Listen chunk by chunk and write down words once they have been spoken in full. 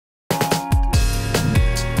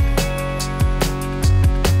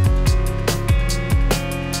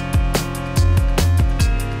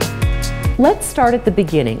Let's start at the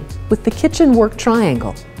beginning with the kitchen work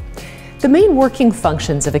triangle. The main working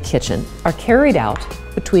functions of a kitchen are carried out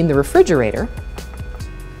between the refrigerator,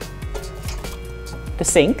 the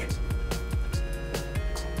sink,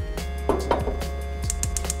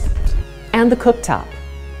 and the cooktop.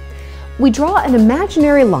 We draw an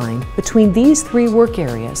imaginary line between these three work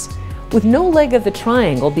areas, with no leg of the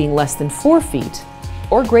triangle being less than 4 feet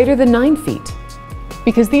or greater than 9 feet,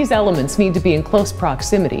 because these elements need to be in close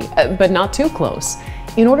proximity, but not too close,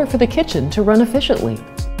 in order for the kitchen to run efficiently.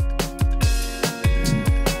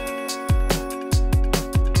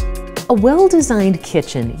 A well-designed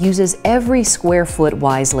kitchen uses every square foot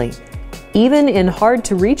wisely, even in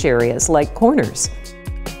hard-to-reach areas like corners.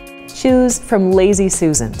 Choose from Lazy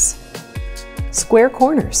Susans, square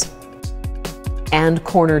corners, and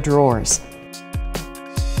corner drawers.